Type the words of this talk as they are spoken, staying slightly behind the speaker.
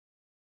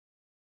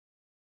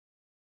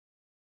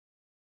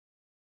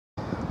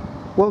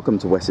Welcome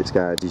to Wessex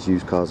Garage's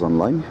Used Cars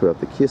Online, who have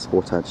the Kia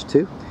Sportage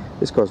 2.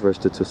 This car is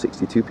registered to a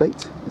 62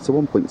 plate. It's a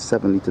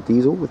 1.7 litre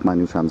diesel with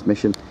manual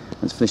transmission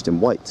and it's finished in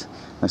white.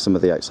 Now some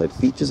of the outside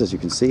features, as you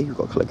can see, we've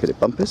got colour coded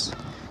bumpers,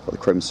 got the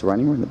chrome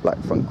surrounding rim and the black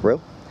front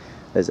grille.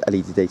 There's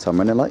LED daytime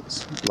running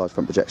lights, large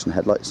front projection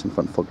headlights and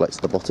front fog lights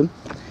at the bottom.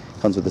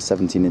 Comes with the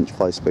 17-inch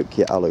 5-spoke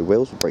Kia alloy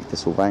wheels, we'll break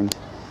this all round.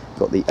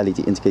 Got the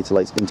LED indicator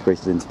lights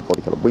integrated into the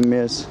body coloured wing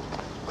mirrors,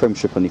 chrome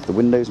strip underneath the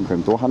windows and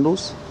chrome door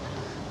handles.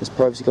 There's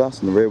privacy glass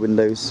on the rear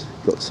windows,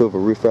 got the silver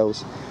roof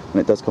rails,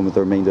 and it does come with the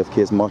remainder of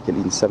Kia's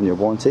market-leading 7-year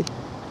warranty.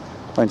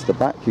 Round to the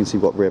back, you can see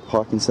we've got rear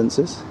parking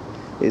sensors.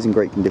 It is in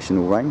great condition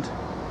all round.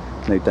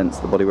 No dents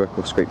to the bodywork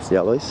or scrapes to the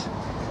alloys.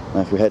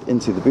 Now if we head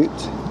into the boot,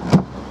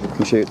 I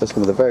can show you it does come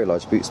with a very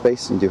large boot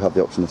space, and you do have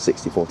the option of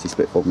 60/40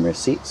 split folding rear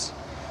seats.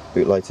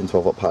 Boot lighting,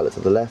 12-volt pallet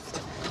to the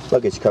left,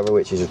 luggage cover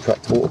which is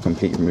retractable or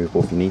completely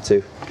removable if you need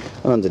to,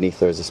 and underneath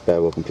there is a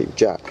spare wheel complete with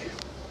jack.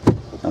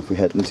 Now if we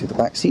head into the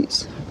back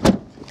seats, I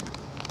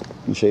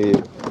can show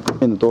you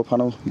in the door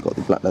panel, you've got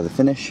the black leather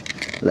finish,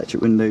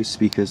 electric windows,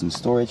 speakers and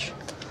storage.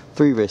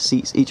 3 rear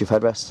seats, each with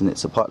headrests, and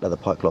it's a part leather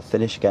part cloth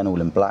finish, again all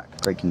in black,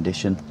 great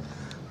condition.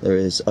 There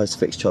is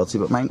ISOFIX child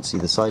seatbelt mounts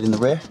either side in the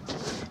rear.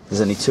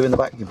 There's only 2 in the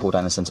back, you can pull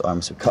down the centre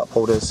armrest with cup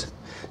holders.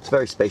 It's a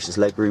very spacious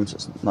leg room, so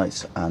it's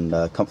nice and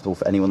comfortable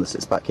for anyone that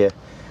sits back here.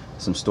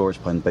 Some storage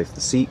behind both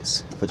the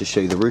seats. If I just show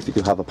you the roof, you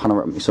do have a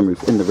panoramic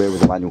sunroof in the rear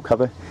with a manual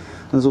cover.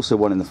 And there's also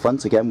one in the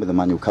front, again with a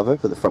manual cover,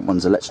 but the front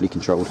one's electrically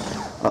controlled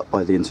up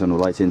by the internal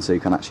lighting, so you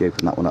can actually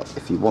open that one up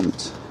if you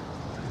want.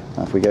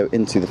 Now if we go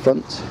into the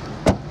front,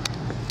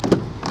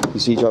 you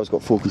see driver's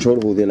got full control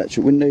of all the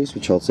electric windows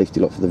with child safety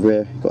lock for the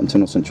rear. You've got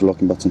internal central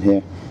locking button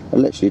here,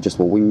 electrically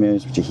adjustable wing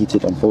mirrors which are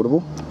heated and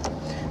foldable.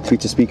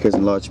 Tweeter speakers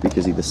and large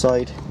speakers either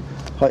side.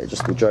 Height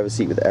adjustable driver's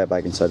seat with the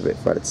airbag inside of it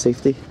for added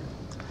safety.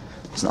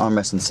 There's an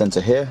armrest in the centre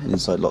here, and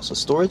inside lots of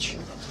storage.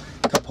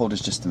 Cup holders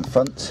just in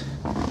front.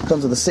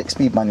 Comes with a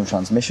 6-speed manual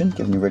transmission,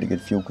 giving you really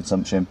good fuel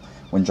consumption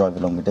when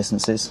driving longer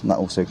distances, and that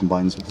also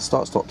combines with the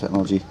start-stop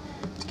technology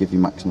to give you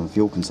maximum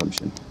fuel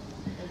consumption.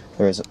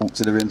 There is an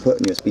auxiliary input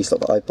and USB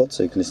slot for iPod,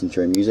 so you can listen to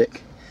your own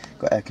music.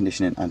 Got air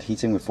conditioning and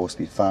heating with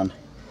 4-speed fan.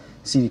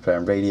 CD player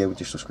and radio with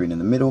digital screen in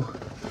the middle.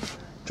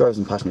 Drivers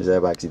and passengers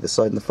airbags either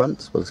side in the front,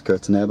 as well as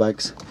curtain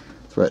airbags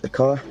throughout the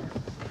car.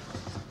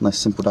 Nice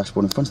simple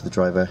dashboard in front of the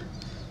driver.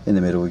 In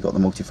the middle we've got the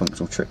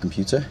multifunctional trip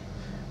computer,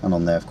 and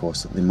on there of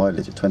course the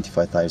mileage at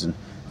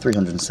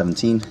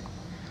 25,317.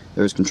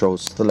 There is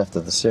controls to the left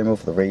of the steering wheel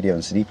for the radio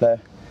and CD player,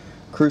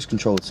 cruise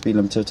control speed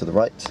limiter to the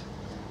right,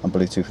 and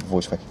Bluetooth with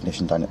voice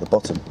recognition down at the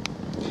bottom.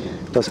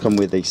 It does come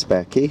with a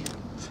spare key,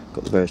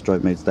 got the various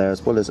drive modes there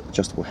as well as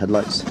adjustable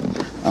headlights,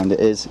 and it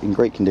is in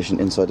great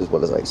condition inside as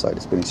well as outside.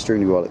 It's been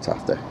extremely well looked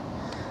after.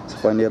 So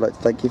finally I'd like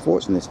to thank you for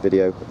watching this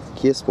video of the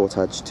Kia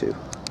Sportage 2.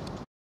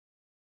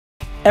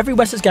 Every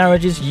Wessex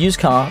Garage's used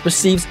car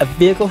receives a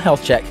vehicle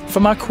health check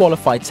from our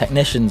qualified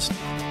technicians.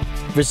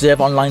 Reserve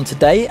online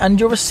today and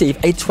you'll receive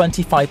a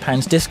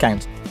 £25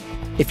 discount.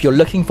 If you're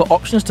looking for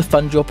options to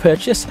fund your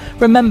purchase,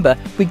 remember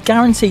we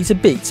guarantee to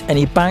beat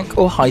any bank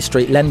or high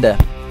street lender.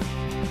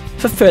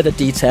 For further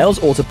details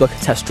or to book a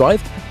test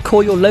drive,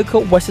 call your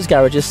local Wessex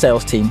Garage's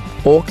sales team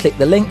or click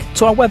the link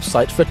to our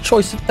website for a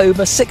choice of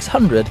over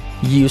 600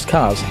 used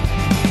cars.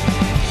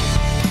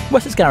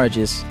 Wessex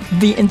Garages,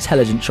 the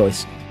intelligent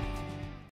choice.